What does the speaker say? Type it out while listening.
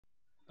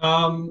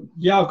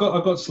Yeah, I've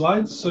got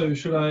slides. So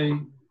should I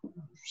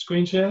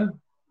screen share?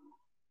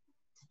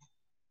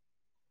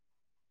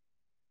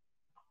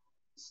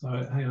 So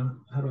hang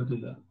on, how do I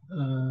do that?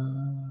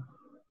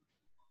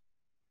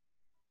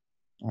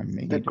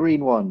 The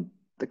green one.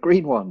 The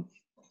green one.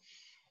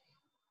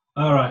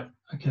 All right.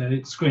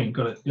 Okay. Screen.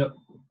 Got it. Yep.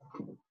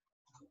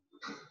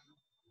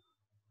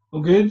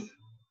 All good.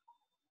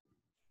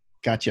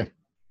 Gotcha.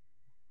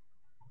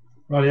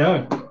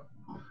 Rightio.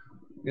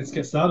 Let's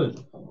get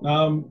started.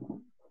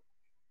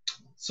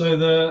 So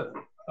the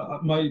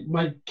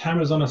my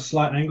camera's on a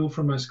slight angle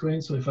from my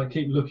screen, so if I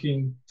keep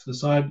looking to the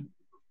side,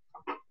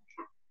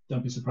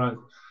 don't be surprised.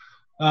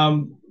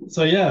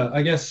 So yeah,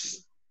 I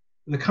guess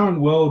the current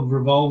world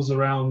revolves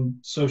around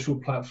social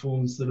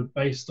platforms that are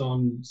based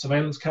on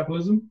surveillance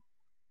capitalism,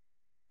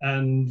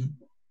 and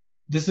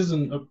this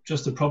isn't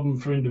just a problem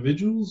for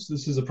individuals.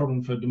 This is a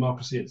problem for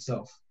democracy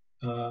itself,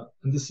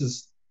 and this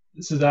is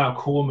our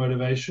core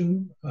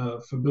motivation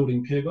for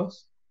building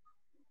Peergos,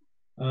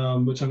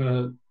 which I'm going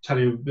to tell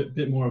you a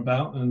bit more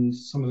about, and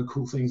some of the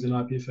cool things in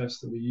IPFS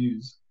that we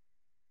use.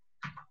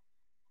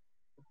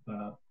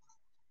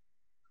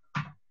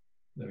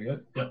 There we go.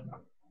 Yep.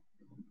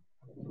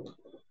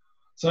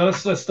 So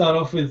let's start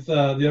off with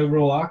the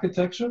overall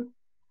architecture.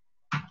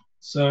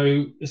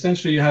 So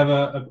essentially, you have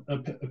a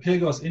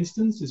Peergos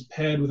instance is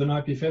paired with an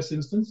IPFS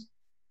instance,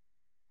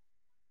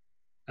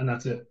 and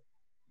that's it.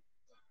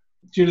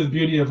 Due to the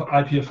beauty of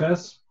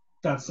IPFS,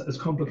 that's as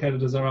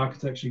complicated as our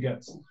architecture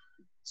gets.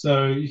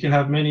 So you can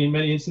have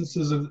many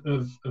instances of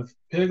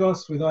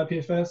Peergos with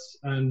IPFS,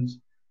 and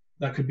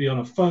that could be on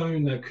a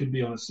phone, that could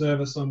be on a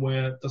server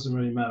somewhere, it doesn't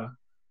really matter.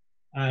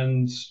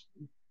 And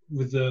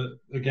with the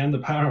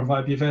power of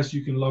IPFS,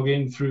 you can log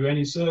in through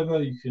any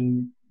server, you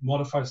can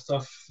modify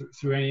stuff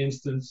through any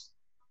instance,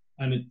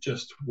 and it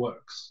just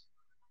works.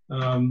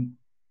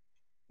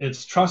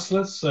 It's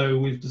trustless, so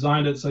we've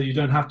designed it so you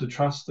don't have to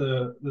trust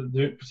the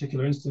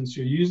particular instance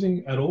you're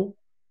using at all.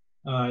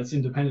 It's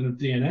independent of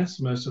DNS.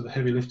 Most of the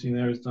heavy lifting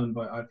there is done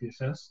by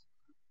IPFS.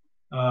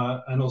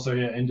 And also,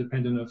 yeah,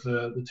 independent of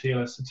the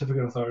TLS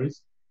certificate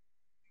authorities.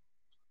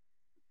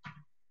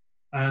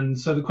 And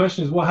so the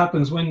question is, what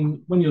happens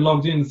when you're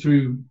logged in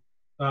through,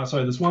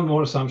 sorry, there's one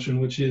more assumption,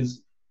 which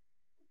is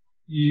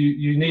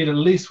you need at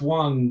least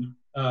one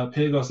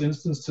Peergos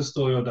instance to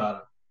store your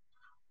data.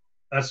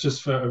 That's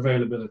just for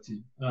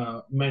availability,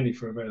 mainly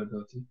for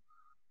availability.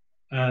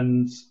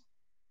 And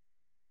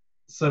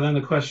so then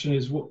the question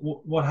is,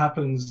 what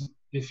happens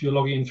if you're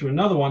logging in through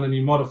another one and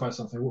you modify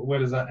something? Where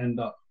does that end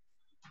up?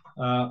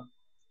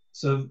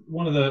 So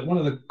one of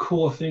the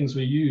core things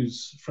we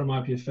use from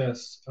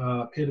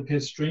IPFS,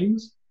 peer-to-peer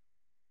streams,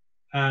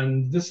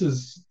 and this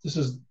is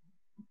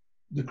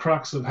the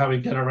crux of how we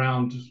get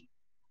around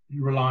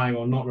relying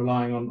or not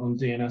relying on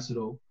DNS at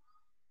all.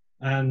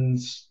 And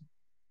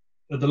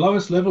at the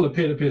lowest level, a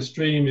peer-to-peer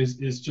stream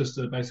is just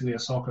basically a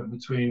socket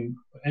between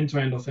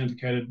end-to-end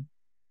authenticated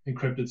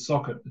encrypted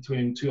socket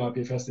between two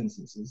IPFS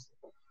instances.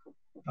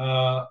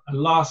 And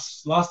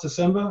last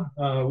December,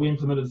 we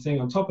implemented a thing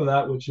on top of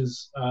that, which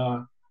is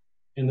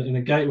in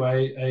the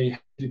gateway, a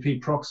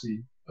HTTP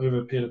proxy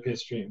over peer-to-peer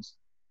streams.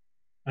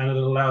 And it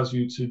allows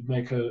you to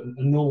make a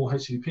normal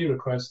HTTP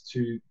request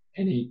to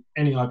any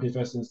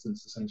IPFS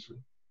instance, essentially.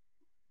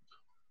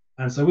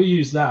 And so we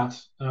use that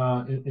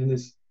in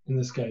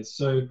this case.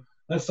 So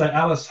let's say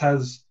Alice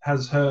has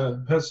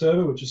her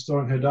server, which is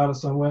storing her data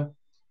somewhere,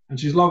 and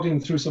she's logged in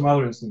through some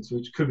other instance,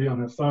 which could be on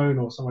her phone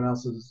or someone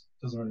else's,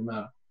 doesn't really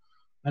matter.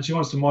 And she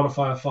wants to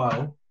modify a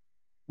file.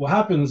 What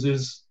happens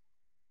is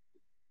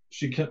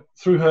she can,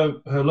 through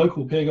her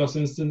local Peergos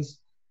instance,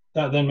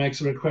 that then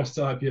makes a request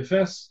to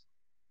IPFS,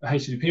 a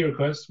HTTP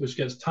request, which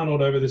gets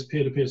tunneled over this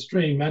peer-to-peer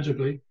stream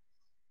magically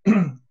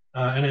and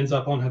ends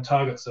up on her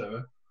target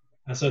server.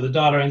 And so the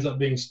data ends up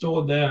being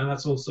stored there, and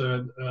that's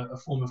also a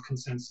form of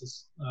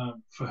consensus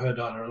for her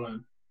data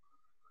alone.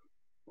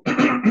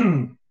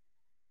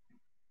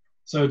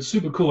 So it's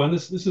super cool, and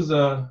this is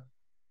a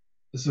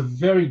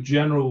very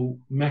general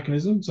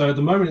mechanism. So at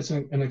the moment, it's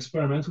an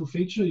experimental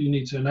feature. You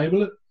need to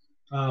enable it,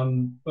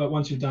 but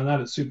once you've done that,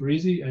 it's super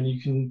easy, and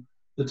you can.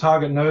 The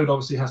target node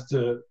obviously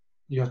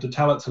you have to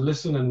tell it to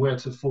listen and where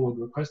to forward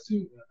the request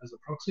to as a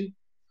proxy.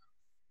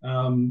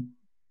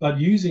 But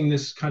using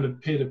this kind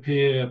of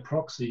peer-to-peer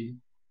proxy,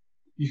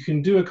 you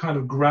can do a kind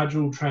of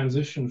gradual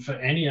transition for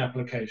any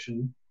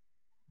application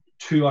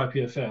to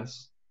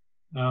IPFS.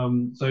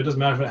 So it doesn't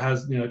matter if it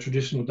has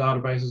traditional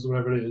databases or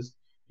whatever it is.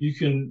 You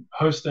can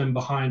host them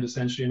behind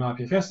essentially an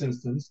IPFS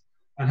instance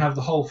and have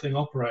the whole thing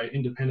operate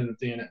independent of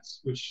DNS,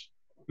 which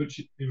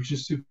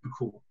is super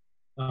cool.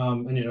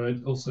 And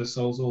it also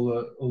solves all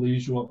the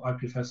usual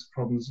IPFS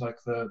problems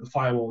like the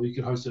firewall. You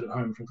could host it at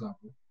home, for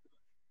example.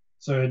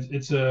 So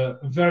it's a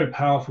very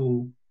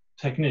powerful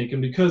technique,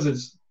 and because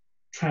it's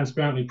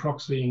transparently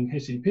proxying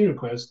HTTP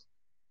requests,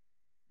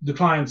 the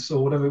clients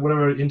or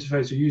whatever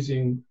interface you're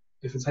using,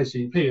 if it's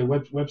HTTP,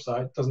 a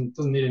website doesn't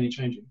need any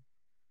changing.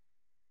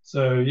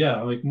 So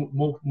yeah, like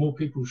more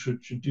people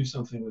should do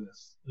something with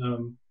this.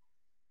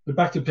 But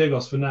back to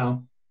Peergos for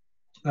now.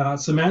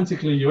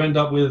 Semantically, you end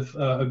up with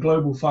a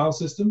global file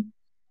system.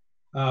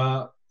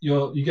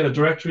 You get a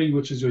directory,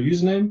 which is your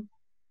username,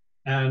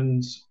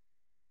 and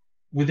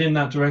within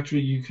that directory,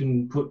 you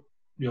can put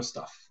your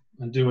stuff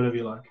and do whatever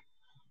you like.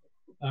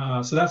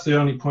 So that's the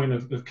only point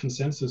of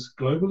consensus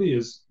globally,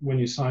 is when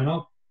you sign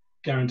up,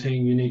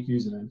 guaranteeing unique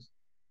usernames.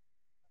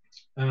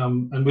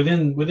 And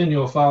within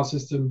your file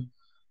system,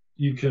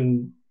 you've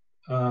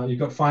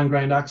got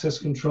fine-grained access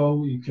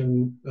control. You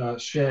can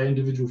share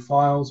individual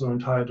files or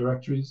entire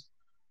directories.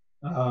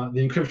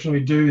 The encryption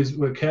we do is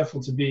we're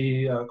careful to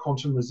be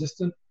quantum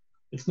resistant.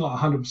 It's not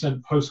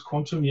 100%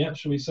 post-quantum yet,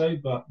 shall we say,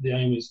 but the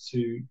aim is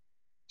to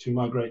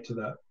migrate to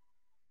that.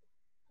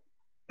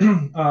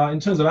 In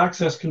terms of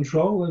access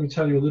control, let me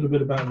tell you a little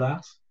bit about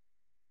that.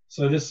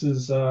 So this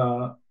is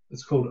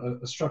it's called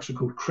a structure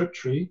called crypt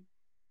tree.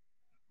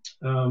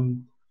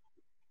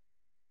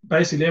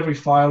 Basically, every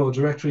file or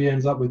directory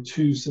ends up with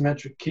 2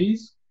 symmetric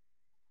keys,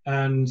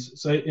 and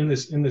so in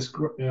this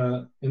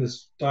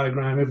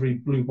diagram, every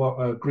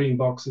green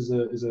box is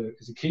a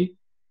key,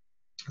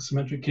 a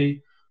symmetric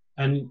key,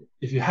 and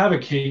if you have a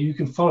key, you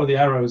can follow the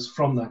arrows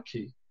from that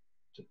key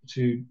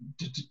to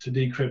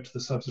decrypt the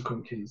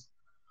subsequent keys.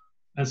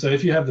 And so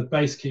if you have the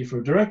base key for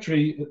a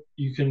directory,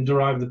 you can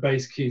derive the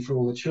base key for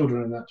all the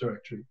children in that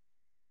directory.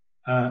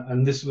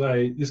 And this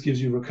way, this gives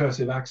you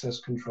recursive access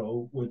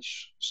control,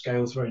 which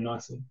scales very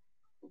nicely.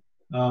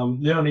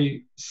 The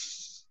only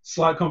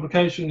slight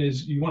complication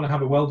is you want to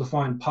have a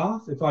well-defined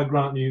path. If I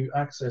grant you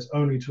access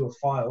only to a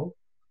file,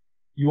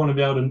 you want to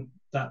be able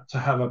to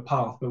have a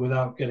path, but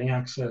without getting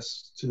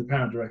access to the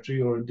parent directory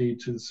or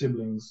indeed to the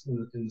siblings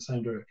in the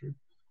same directory.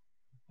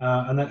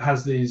 And that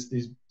has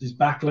these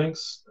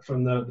backlinks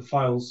from the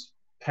file's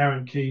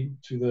parent key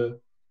to the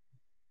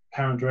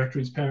parent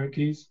directory's parent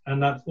keys,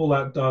 and all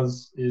that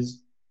does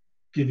is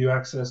give you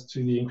access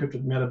to the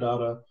encrypted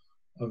metadata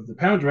of the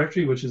parent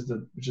directory, which is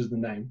the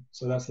name.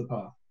 So that's the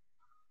path.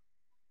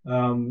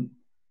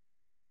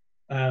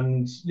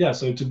 And yeah,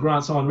 so to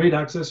grant someone read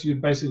access, you're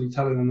basically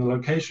telling them the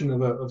location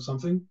of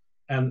something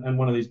and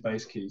one of these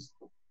base keys.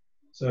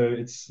 So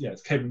it's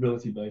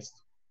capability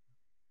based.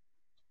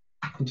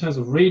 In terms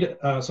of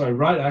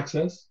write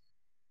access,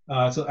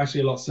 it's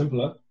actually a lot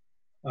simpler.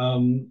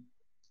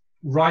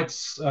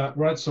 Writes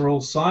are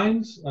all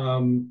signed,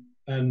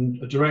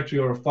 and a directory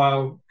or a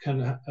file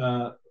can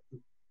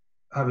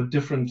have a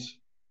different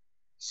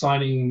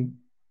signing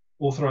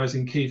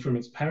authorizing key from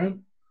its parent.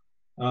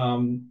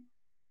 And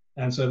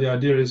so the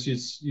idea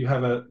is you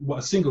have a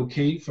single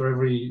key for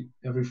every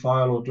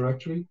file or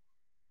directory,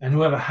 and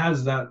whoever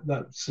has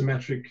that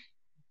symmetric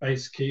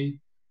base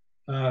key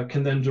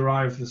can then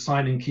derive the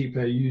signing key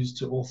pair used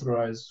to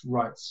authorize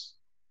writes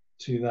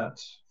to that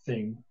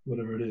thing,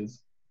 whatever it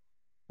is.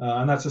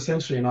 And that's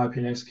essentially an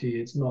IPNS key.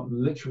 It's not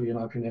literally an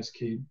IPNS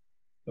key,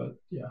 but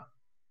yeah.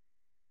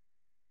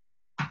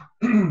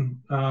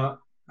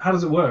 How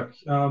does it work?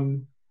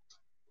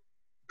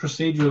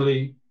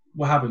 Procedurally,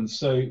 what happens?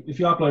 So if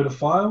you upload a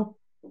file,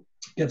 it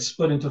gets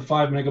split into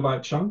 5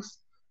 megabyte chunks.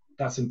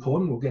 That's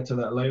important. We'll get to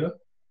that later.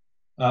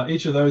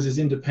 Each of those is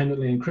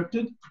independently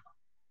encrypted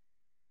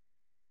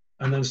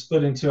and then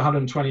split into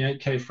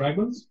 128K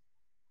fragments.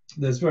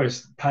 There's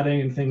various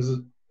padding and things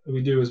that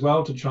we do as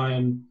well to try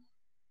and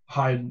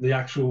hide the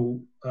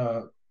actual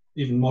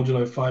even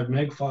modulo 5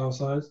 meg file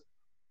size.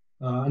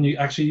 And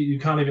you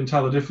can't even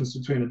tell the difference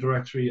between a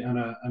directory and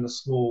a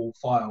small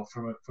file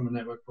from a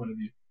network point of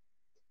view.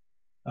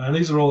 And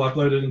these are all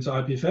uploaded into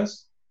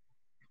IPFS,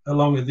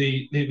 along with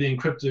the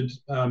encrypted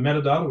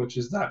metadata, which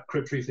is that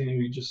crypt tree thing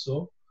we just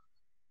saw,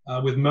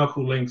 with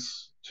Merkle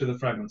links to the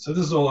fragments. So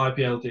this is all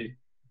IPLD.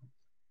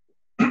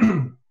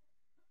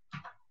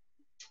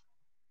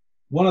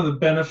 One of the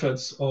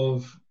benefits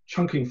of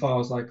chunking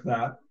files like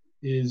that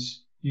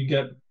is you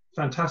get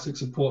fantastic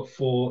support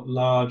for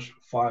large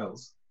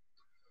files.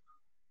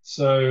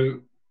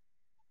 So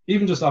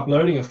even just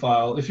uploading a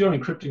file, if you're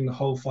encrypting the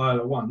whole file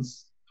at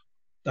once,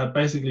 that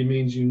basically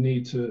means you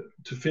need to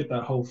fit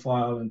that whole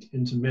file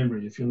into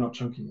memory if you're not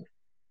chunking it.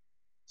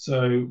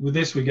 So with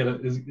this, we get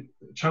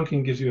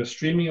chunking gives you a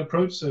streaming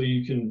approach, so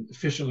you can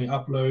efficiently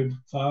upload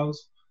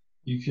files.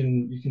 You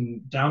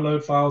can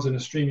download files in a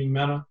streaming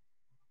manner.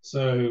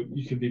 So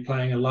you could be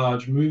playing a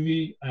large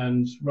movie,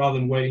 and rather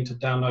than waiting to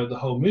download the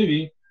whole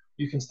movie,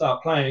 you can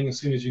start playing as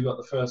soon as you got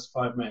the first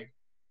 5 meg,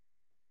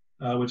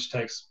 which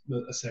takes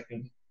a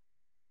second,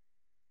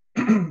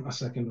 a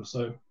second or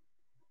so.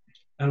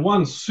 And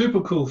one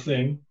super cool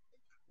thing,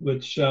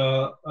 which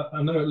I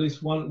know at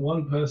least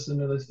one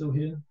person, are they still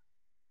here?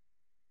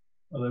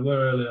 Oh, they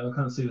were earlier. I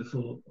can't see the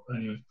full.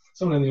 Anyway,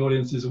 someone in the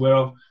audience is aware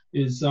of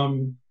is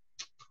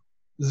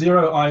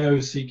zero IO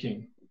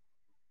seeking.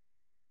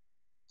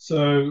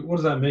 So what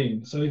does that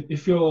mean? So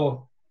if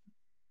you're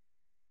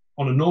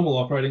on a normal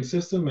operating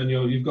system and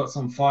you've got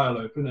some file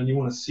open and you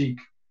want to seek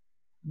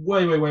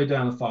way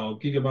down the file,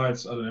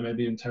 gigabytes, I don't know,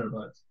 maybe in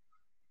terabytes,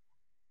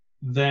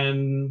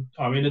 then,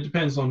 I mean, it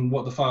depends on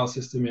what the file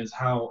system is,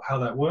 how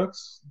that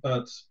works,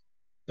 but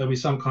there'll be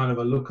some kind of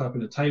a lookup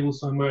in a table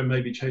somewhere,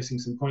 maybe chasing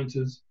some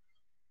pointers.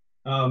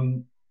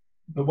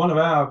 but one of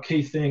our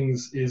key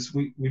things is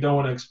we don't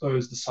want to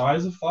expose the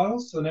size of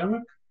files to the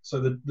network. So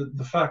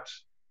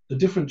the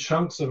different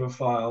chunks of a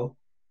file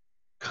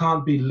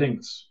can't be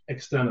linked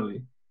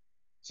externally.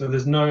 So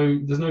there's no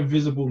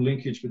visible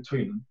linkage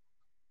between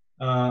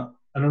them.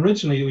 And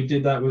originally we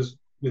did that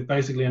with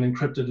basically an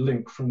encrypted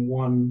link from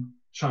one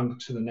chunk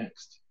to the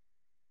next.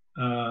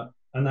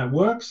 And that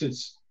works.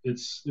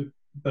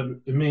 But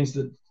it means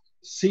that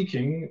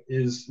seeking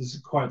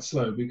is quite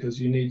slow because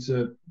you need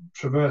to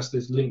traverse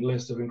this linked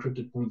list of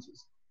encrypted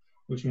pointers,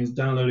 which means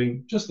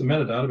downloading just the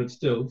metadata, but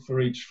still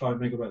for each 5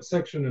 megabyte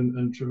section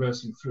and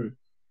traversing through.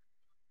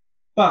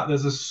 But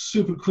there's a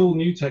super cool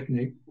new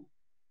technique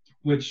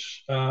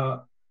which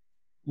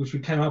we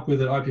came up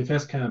with at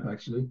IPFS camp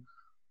actually,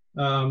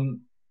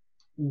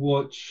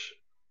 which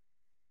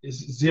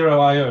is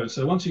zero IO.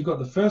 So once you've got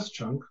the first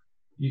chunk,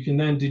 you can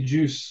then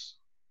deduce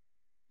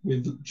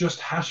with just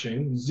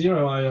hashing,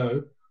 zero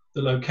IO,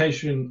 the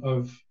location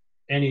of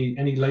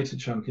any later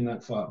chunk in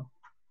that file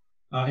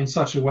in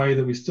such a way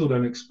that we still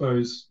don't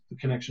expose the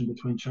connection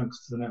between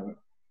chunks to the network.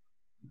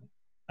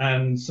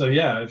 And so,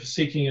 yeah, if you're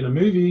seeking in a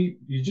movie,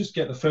 you just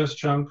get the first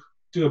chunk,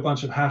 do a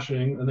bunch of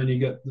hashing, and then you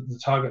get the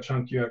target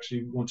chunk you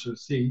actually want to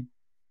see,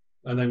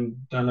 and then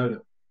download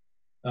it.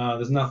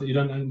 There's nothing, you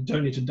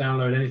don't need to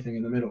download anything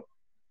in the middle.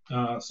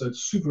 So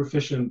it's super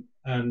efficient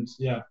and,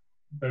 yeah,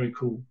 very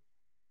cool.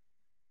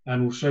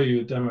 And we'll show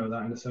you a demo of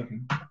that in a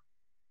second.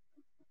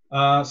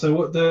 So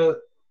what the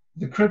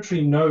crypt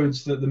tree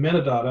nodes, the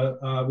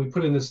metadata, we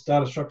put in this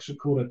data structure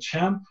called a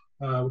champ,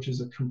 which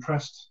is a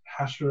compressed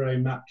hash array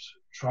mapped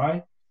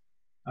trie.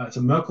 It's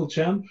a Merkle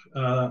champ.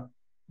 The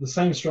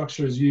same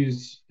structure is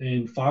used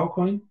in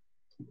Filecoin.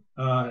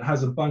 It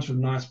has a bunch of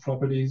nice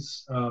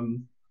properties.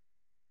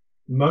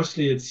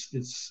 Mostly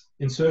it's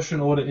insertion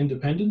order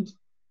independent.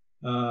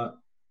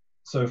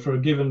 So for a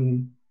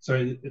given,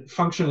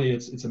 functionally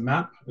it's a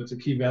map, it's a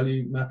key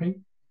value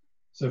mapping.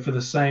 So for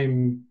the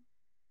same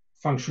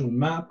functional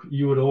map,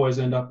 you would always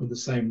end up with the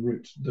same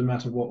root, no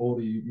matter what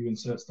order you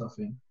insert stuff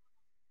in.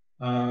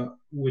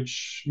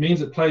 Which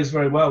means it plays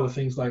very well with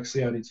things like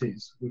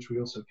CRDTs, which we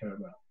also care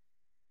about.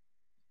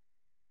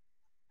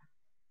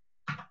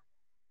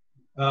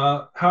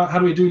 How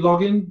do we do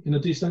login in a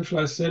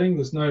decentralized setting?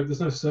 There's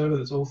no server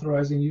that's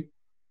authorizing you.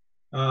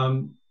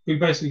 We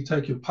basically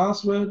take your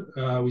password,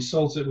 we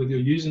salt it with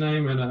your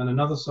username and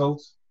another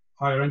salt,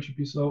 higher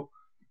entropy salt,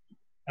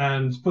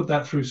 and put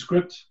that through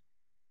script,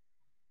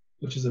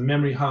 which is a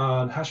memory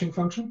hard hashing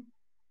function.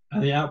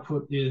 And the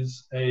output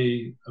is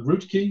a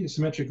root key, a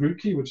symmetric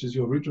root key, which is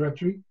your root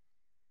directory,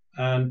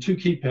 and 2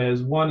 key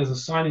pairs. One is a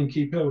signing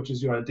key pair, which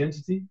is your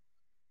identity,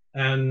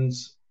 and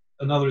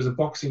another is a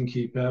boxing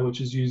key pair,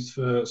 which is used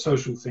for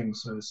social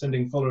things, so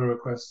sending follower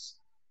requests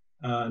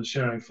and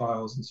sharing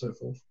files and so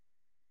forth.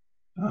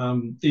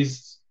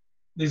 These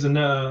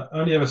are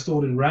only ever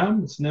stored in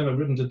RAM. It's never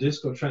written to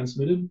disk or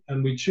transmitted,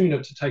 and we tune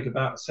it to take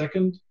about a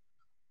second,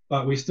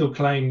 but we still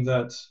claim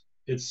that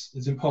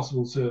it's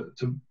impossible to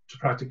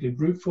practically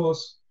brute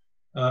force,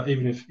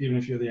 even if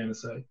you're the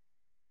NSA.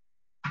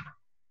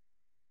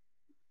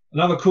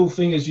 Another cool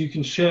thing is you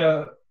can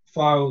share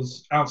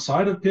files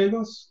outside of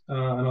Peergos,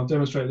 and I'll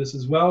demonstrate this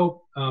as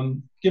well.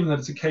 Given that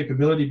it's a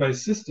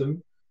capability-based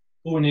system,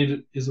 all we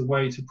need is a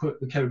way to put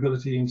the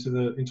capability into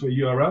a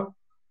URL.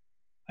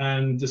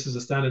 And this is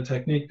a standard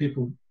technique.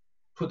 People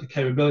put the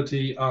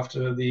capability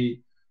after the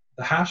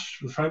hash,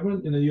 the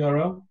fragment in the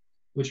URL,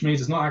 which means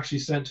it's not actually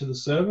sent to the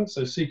server.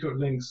 So secret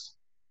links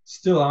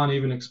still aren't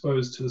even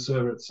exposed to the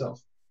server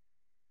itself.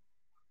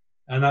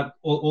 And that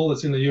all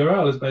that's in the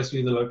URL is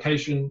basically the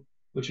location,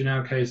 which in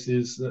our case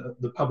is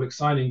the public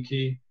signing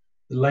key,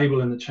 the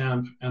label in the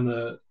champ, and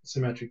the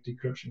symmetric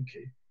decryption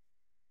key.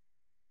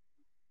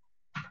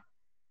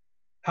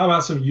 How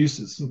about some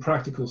uses, some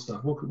practical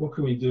stuff? What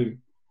can we do?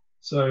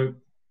 So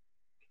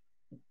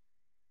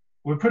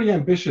we're pretty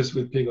ambitious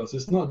with Peergos.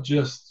 It's not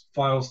just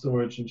file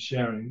storage and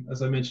sharing.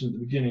 As I mentioned at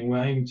the beginning,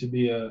 we're aiming to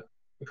be a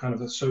kind of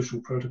a social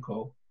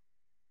protocol.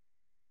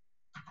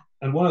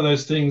 And one of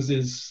those things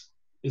is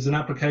an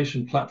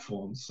application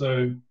platform.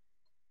 So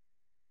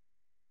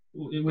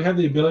we have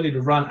the ability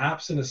to run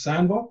apps in a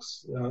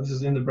sandbox. This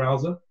is in the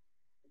browser.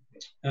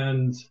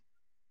 And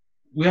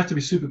we have to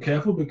be super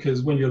careful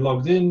because when you're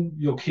logged in,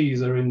 your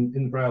keys are in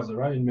the browser,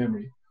 right, in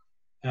memory.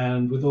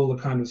 And with all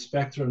the kind of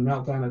Spectre and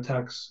Meltdown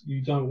attacks,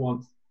 you don't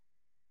want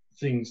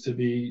things to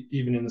be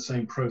even in the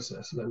same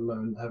process, let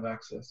alone have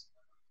access.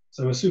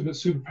 So we're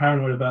super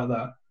paranoid about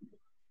that.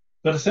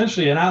 But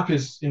essentially, an app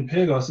in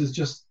Peergos is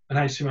just an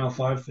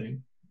HTML5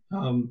 thing.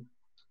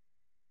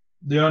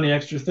 The only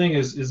extra thing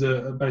is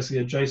basically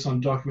a JSON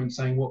document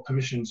saying what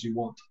permissions you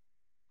want.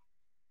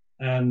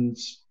 And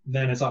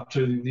then it's up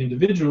to the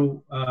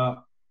individual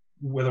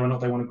whether or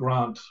not they want to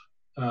grant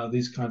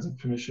these kinds of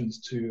permissions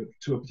to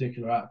a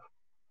particular app.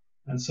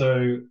 And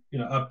so,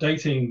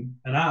 updating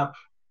an app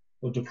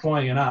or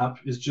deploying an app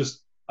is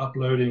just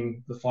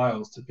uploading the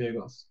files to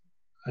Peergos,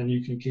 and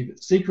you can keep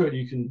it secret.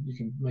 You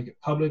can make it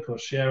public or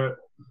share it,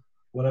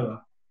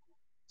 whatever.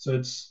 So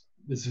it's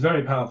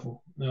very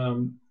powerful.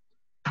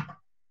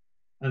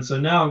 And so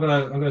now I'm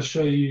gonna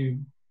show you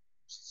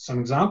some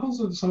examples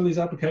of some of these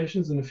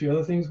applications and a few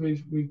other things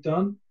we've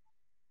done.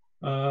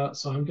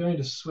 So I'm going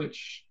to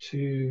switch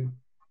to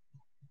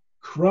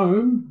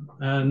Chrome,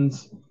 and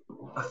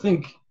I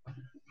think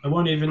I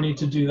won't even need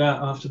to do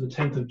that after the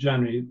 10th of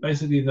January.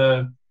 Basically,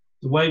 the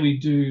way we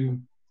do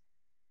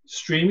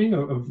streaming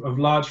of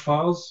large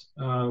files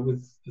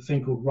with a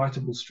thing called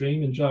writable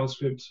stream in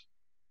JavaScript,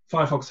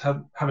 Firefox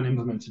haven't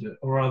implemented it,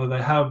 or rather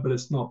they have, but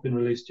it's not been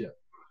released yet.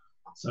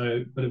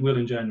 So, but it will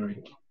in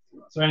January.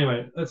 So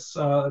anyway, let's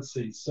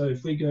see. So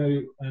if we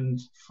go and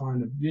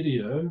find a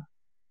video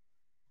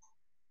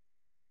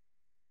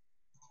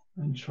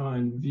and try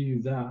and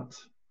view that.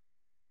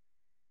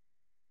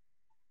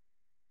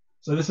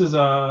 So this is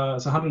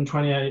it's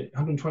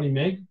 120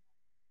 meg.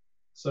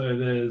 So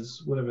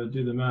there's whatever,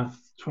 do the math,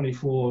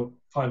 24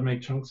 5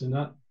 meg chunks in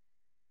that.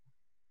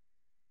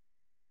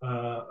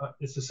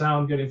 It's the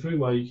sound getting through.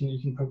 Well, you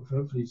can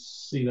hopefully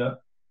see that.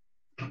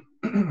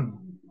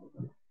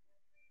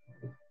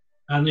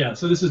 And yeah,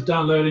 so this is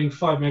downloading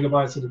 5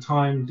 megabytes at a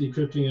time,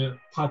 decrypting it,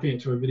 piping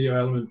it to a video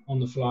element on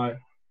the fly.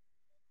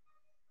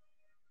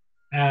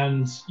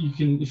 And you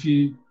can, if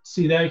you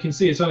see there, you can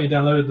see it's only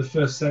downloaded the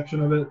first section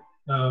of it.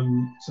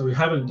 So we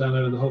haven't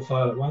downloaded the whole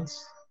file at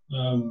once.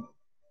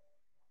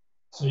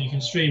 So you can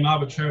stream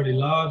arbitrarily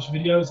large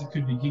videos. It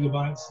could be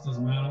gigabytes, it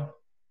doesn't matter.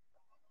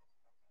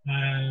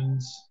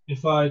 And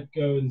if I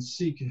go and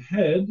seek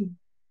ahead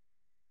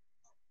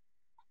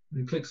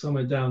and click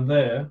somewhere down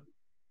there,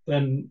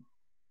 then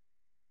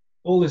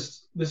all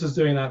this is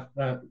doing that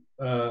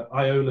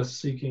IO-less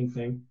seeking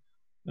thing.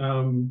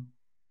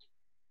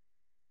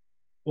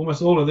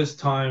 Almost all of this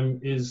time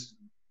is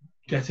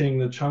getting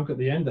the chunk at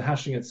the end. The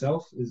hashing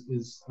itself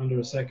is under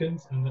a second,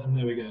 and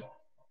there we go.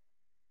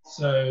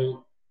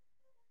 So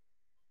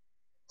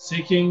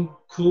seeking,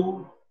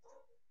 cool.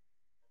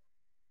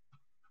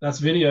 That's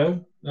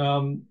video.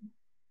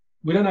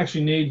 We don't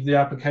actually need the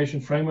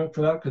application framework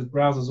for that because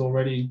browsers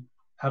already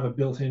have a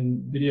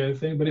built-in video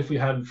thing. But if we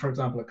had, for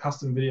example, a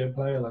custom video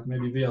player, like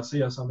maybe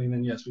VLC or something,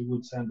 then yes, we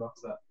would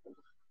sandbox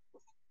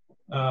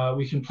that.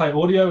 We can play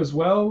audio as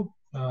well.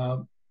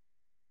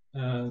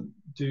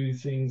 Do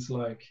things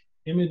like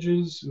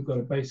images. We've got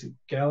a basic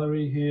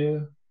gallery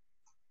here.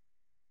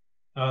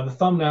 The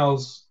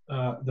thumbnails,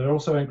 they're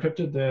also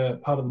encrypted. They're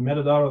part of the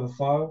metadata of the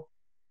file.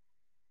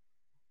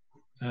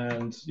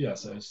 And yeah,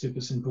 so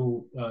super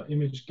simple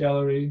image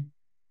gallery.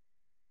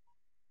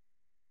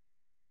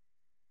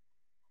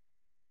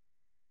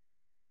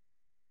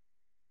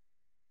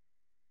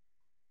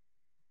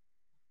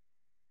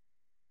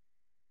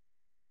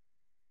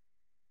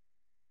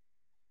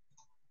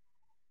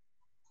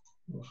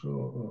 Not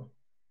sure.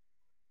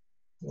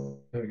 Oh,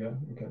 there we go.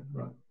 Okay,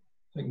 right.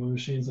 I think my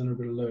machine's under a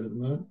bit of load at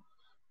the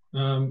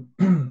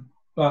moment.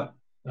 But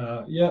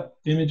yeah,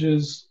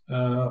 images.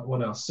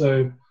 What else?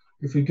 So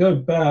if we go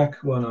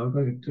back, well, no, I'm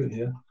going to do it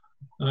here.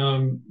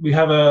 We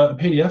have a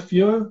PDF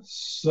viewer.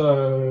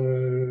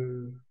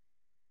 So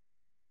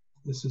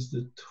this is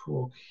the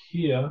talk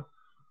here.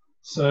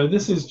 So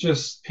this is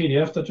just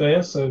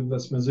PDF.js. So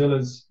that's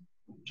Mozilla's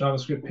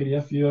JavaScript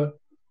PDF viewer.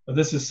 But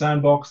this is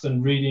sandboxed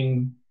and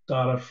reading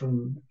data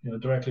from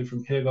directly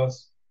from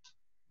Peergos.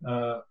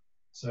 And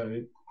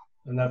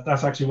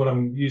that's actually what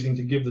I'm using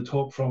to give the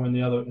talk from in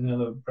the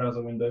other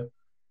browser window.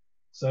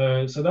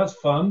 So that's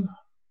fun.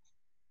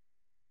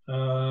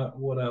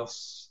 What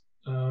else?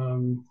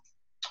 Oh,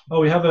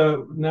 we have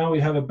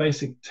a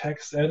basic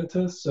text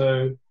editor.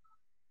 So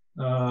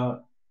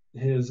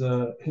here's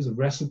a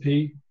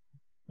recipe.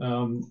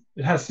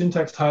 It has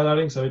syntax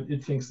highlighting, so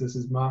it thinks this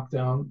is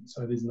markdown.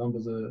 So these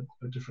numbers are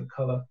a different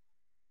color.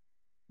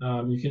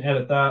 You can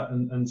edit that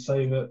and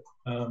save it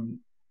in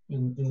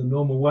the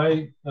normal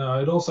way.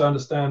 It also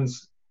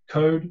understands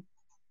code.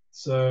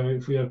 So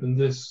if we open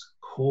this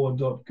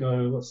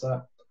core.go, what's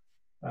that?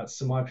 That's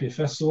some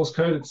IPFS source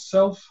code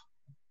itself.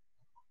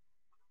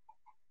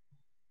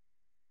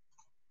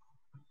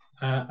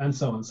 And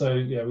so on. So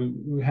yeah,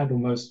 we handle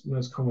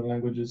most common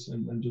languages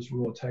and just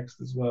raw text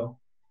as well.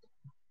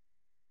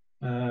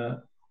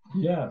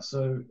 Yeah,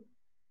 so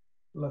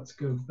let's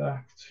go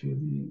back to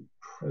the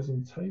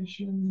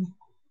presentation.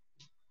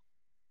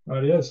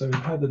 Right, yeah, so we've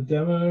had the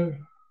demo.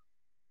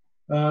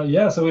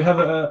 Yeah, so we have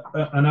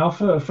an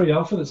alpha, a free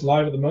alpha that's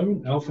live at the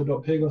moment,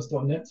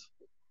 alpha.peergos.net.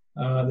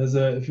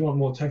 If you want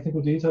more technical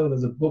detail,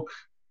 there's a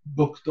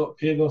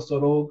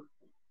book.peergos.org,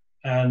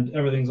 and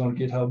everything's on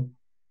GitHub.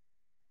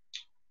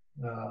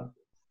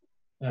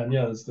 And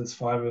yeah, there's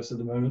 5 of us at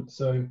the moment.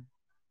 So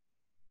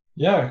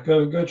yeah,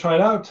 go try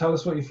it out. Tell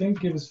us what you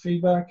think. Give us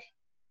feedback.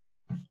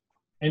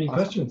 Any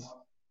questions?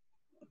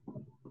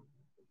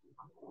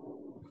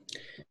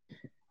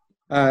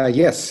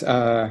 Yes.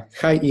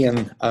 Hi,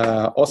 Ian.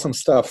 Awesome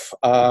stuff.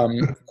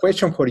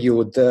 Question for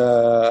you.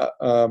 The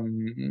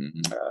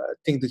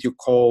thing that you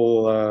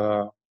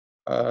call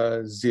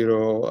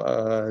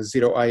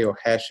zero IO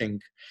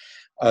hashing,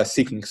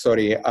 seeking,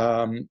 sorry.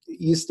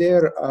 Is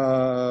there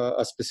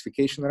a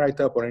specification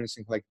write-up or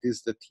anything like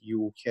this that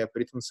you have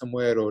written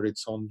somewhere, or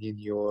it's only in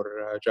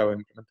your Java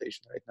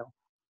implementation right now?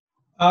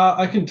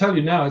 I can tell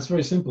you now. It's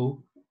very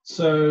simple.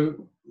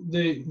 So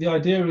the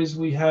idea is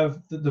we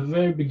have the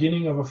very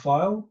beginning of a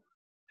file.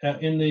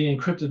 In the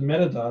encrypted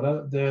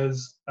metadata,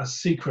 there's a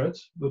secret,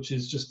 which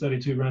is just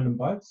 32 random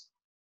bytes.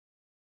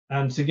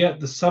 And to get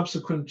the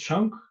subsequent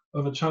chunk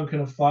of a chunk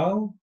in a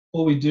file,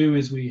 all we do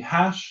is we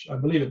hash, I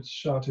believe it's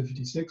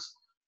SHA-256,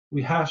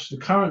 we hash the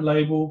current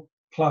label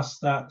plus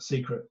that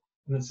secret.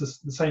 And it's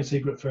just the same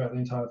secret throughout the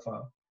entire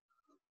file.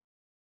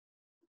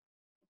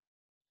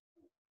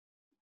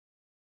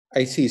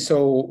 I see.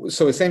 So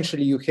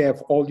essentially, you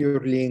have all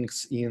your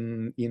links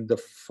in the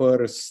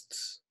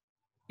first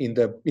in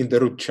the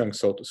root chunk,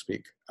 so to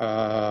speak.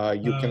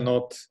 You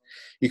cannot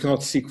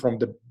seek from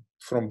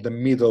the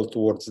middle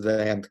towards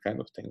the end,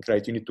 kind of thing,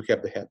 right? You need to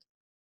have the head.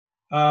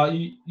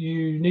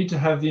 You need to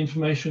have the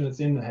information that's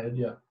in the head,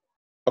 yeah.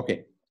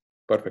 Okay,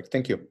 perfect.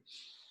 Thank you.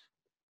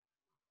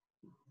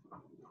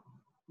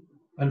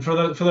 And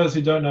for those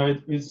who don't know,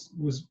 it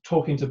was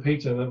talking to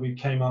Peter that we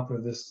came up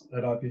with this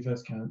at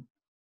IPFS camp.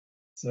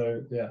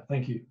 So yeah,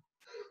 thank you.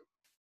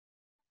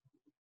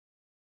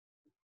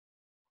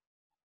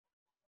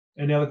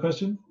 Any other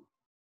questions?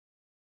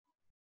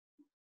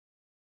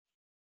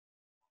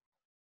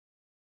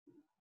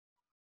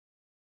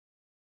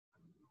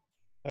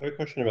 I have a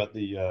question about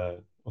the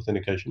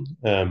authentication.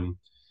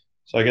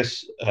 So I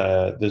guess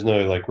there's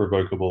no like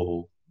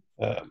revocable,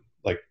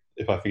 like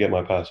if I forget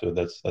my password,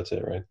 that's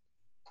it, right?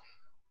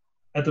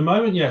 At the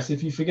moment, yes.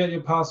 If you forget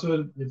your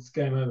password, it's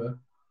game over.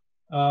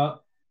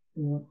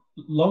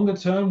 Longer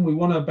term, we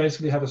want to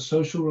basically have a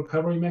social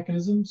recovery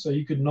mechanism. So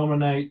you could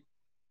nominate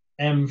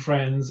M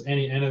friends,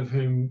 any N of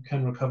whom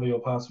can recover your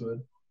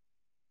password.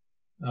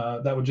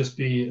 That would just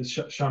be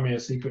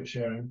Shamir secret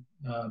sharing,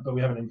 but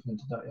we haven't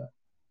implemented that yet.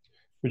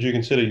 Would you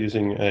consider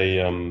using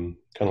a kind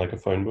of like a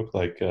phone book,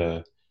 like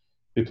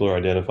people are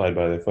identified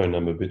by their phone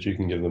number, but you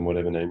can give them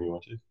whatever name you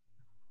want to?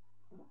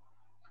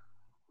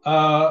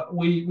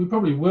 We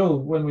probably will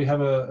when we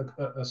have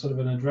a sort of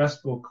an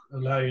address book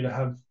allow you to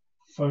have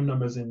phone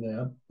numbers in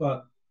there,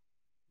 but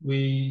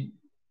we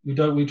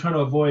try to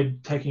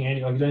avoid taking any,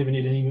 like you don't even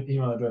need an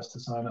email address to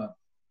sign up.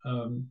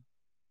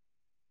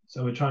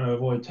 So we're trying to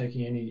avoid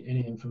taking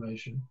any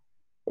information.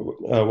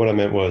 What I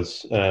meant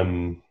was,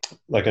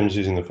 like I'm just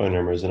using the phone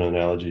number as an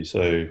analogy.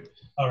 So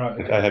all right,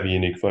 like I have a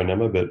unique phone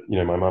number, but you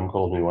know, my mom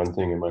calls me one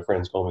thing and my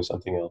friends call me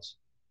something else.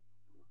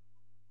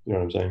 You know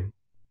what I'm saying?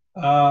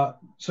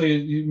 So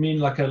you mean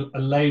like a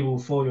label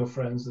for your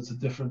friends that's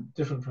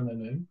different from their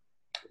name?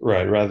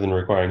 Right. Rather than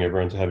requiring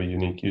everyone to have a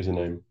unique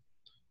username,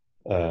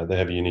 they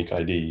have a unique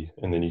ID,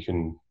 and then you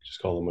can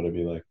just call them whatever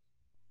you like.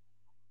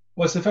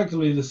 Well, it's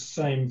effectively the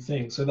same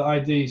thing. So the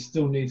ID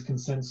still needs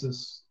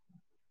consensus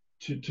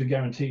to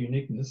guarantee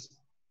uniqueness.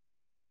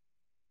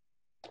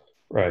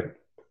 Right.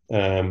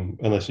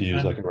 Unless you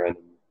use like a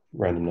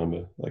random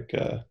number, like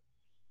a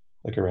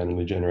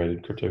randomly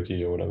generated crypto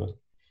key or whatever.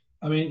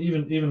 I mean,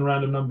 even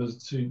random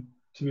numbers to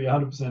be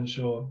 100%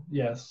 sure,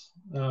 yes.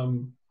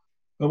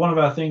 But one of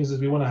our things is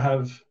we want to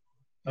have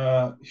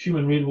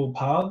human readable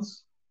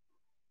paths,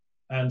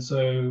 and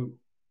so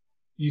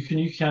you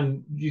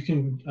can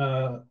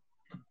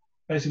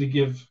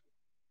basically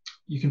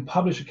you can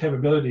publish a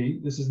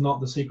capability. This is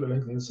not the secret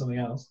link, this is something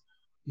else.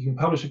 You can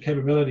publish a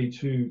capability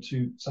to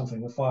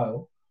something, a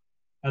file,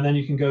 and then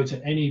you can go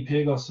to any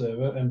Peergos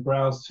server and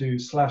browse to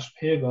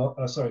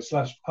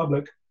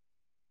 /public,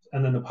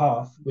 and then the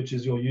path, which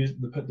is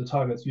the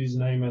target's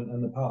username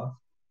and the path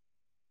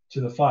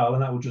to the file,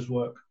 and that will just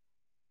work.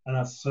 And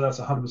that's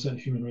 100%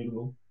 human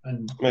readable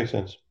and makes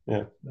sense.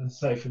 Yeah, and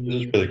safe. And this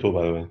is really cool,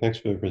 by the way. Thanks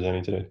for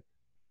presenting today.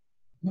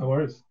 No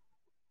worries.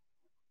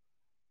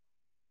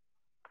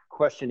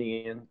 Question,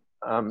 Ian.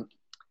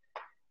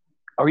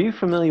 Are you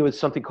familiar with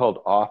something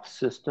called off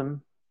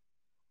system?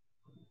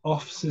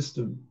 Off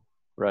system.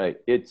 Right.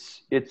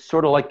 It's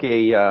sort of like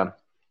a.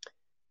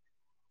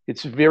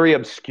 It's very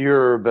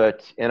obscure,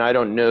 and I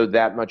don't know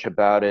that much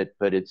about it,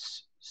 but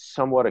it's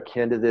somewhat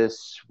akin to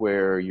this,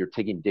 where you're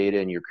taking data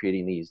and you're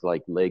creating these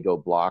like Lego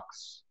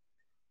blocks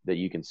that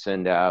you can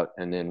send out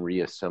and then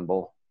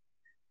reassemble.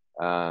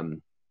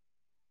 And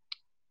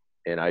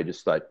I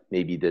just thought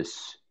maybe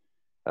this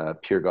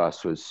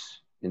Peergos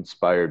was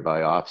inspired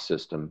by off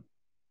system,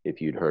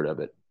 if you'd heard of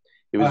it.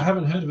 I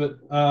haven't heard of it.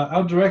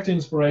 Our direct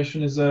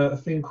inspiration is a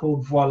thing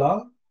called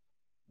Voila,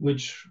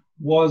 which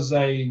was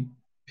a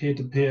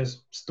peer-to-peer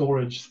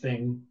storage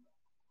thing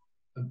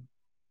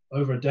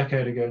over a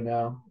decade ago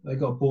now. They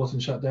got bought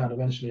and shut down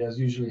eventually, as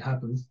usually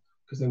happens,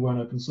 because they weren't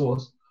open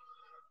source.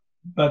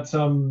 But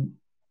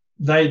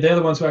they're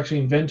the ones who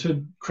actually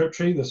invented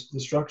Cryptree, the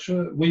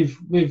structure. We've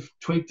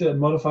tweaked it and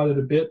modified it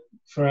a bit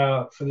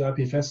for the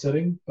IPFS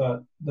setting,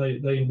 but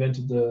they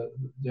invented the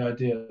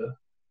idea.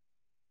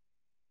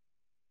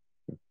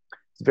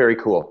 It's very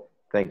cool.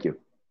 Thank you.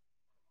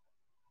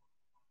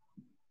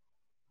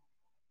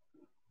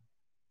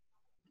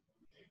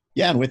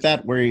 Yeah, and with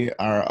that, we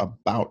are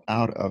about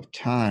out of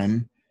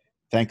time.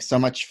 Thanks so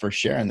much for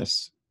sharing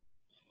this.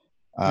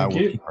 Thank you.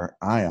 We'll keep our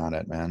eye on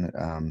it,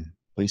 man.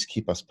 Please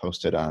keep us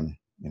posted on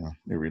new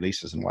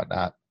releases and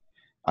whatnot.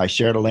 I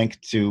shared a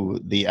link to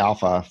the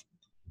alpha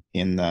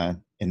in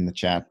the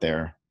chat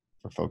there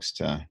for folks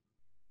to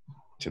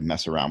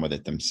mess around with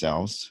it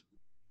themselves.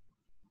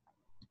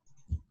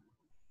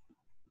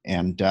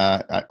 And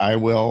I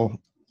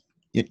will.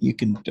 You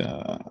can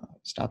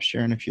stop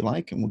sharing if you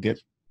like, and we'll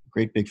get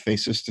great big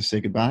faces to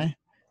say goodbye.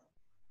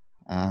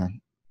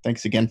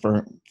 Thanks again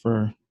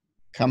for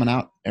coming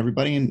out,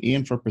 everybody, and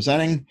Ian for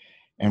presenting.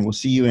 And we'll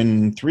see you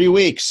in 3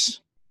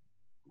 weeks.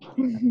 Have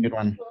a good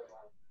one.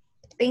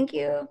 Thank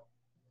you.